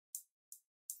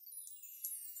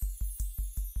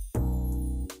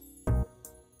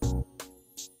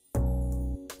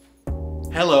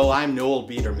Hello, I'm Noel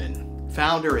Biederman,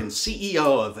 founder and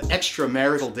CEO of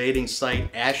extramarital dating site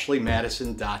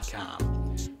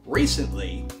AshleyMadison.com.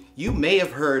 Recently, you may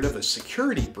have heard of a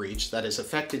security breach that has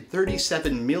affected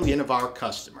 37 million of our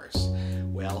customers.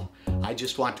 Well, I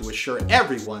just want to assure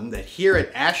everyone that here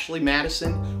at Ashley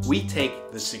Madison, we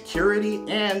take the security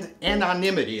and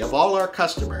anonymity of all our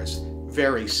customers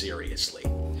very seriously.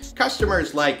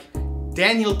 Customers like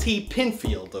Daniel T.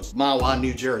 Pinfield of Mahwah,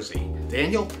 New Jersey.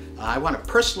 Daniel, I want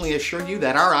to personally assure you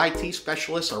that our IT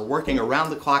specialists are working around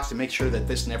the clock to make sure that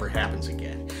this never happens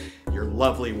again. Your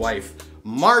lovely wife,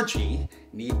 Margie,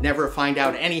 need never find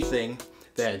out anything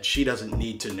that she doesn't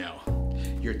need to know.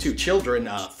 Your two children,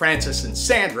 Francis and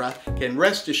Sandra, can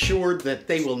rest assured that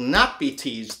they will not be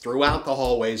teased throughout the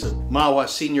hallways of Mahwah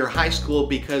Senior High School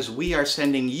because we are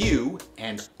sending you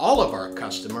and all of our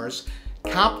customers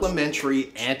complimentary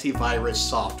antivirus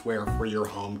software for your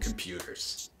home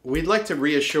computers. We'd like to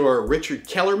reassure Richard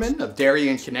Kellerman of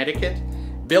Darien, Connecticut,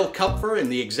 Bill Kupfer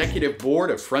and the Executive Board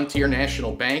of Frontier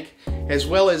National Bank, as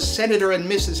well as Senator and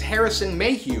Mrs. Harrison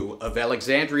Mayhew of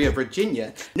Alexandria,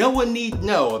 Virginia. No one need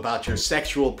know about your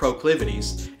sexual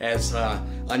proclivities, as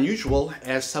unusual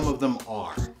as some of them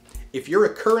are. If you're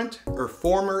a current or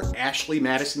former Ashley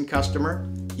Madison customer,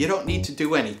 you don't need to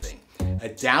do anything. A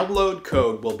download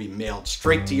code will be mailed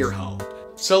straight to your home.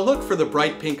 So look for the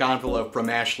bright pink envelope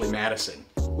from Ashley Madison.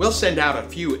 We'll send out a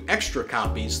few extra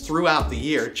copies throughout the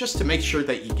year just to make sure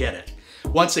that you get it.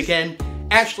 Once again,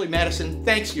 Ashley Madison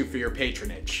thanks you for your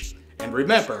patronage. And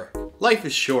remember, life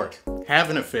is short.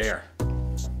 Have an affair.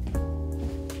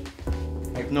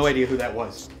 I have no idea who that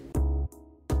was.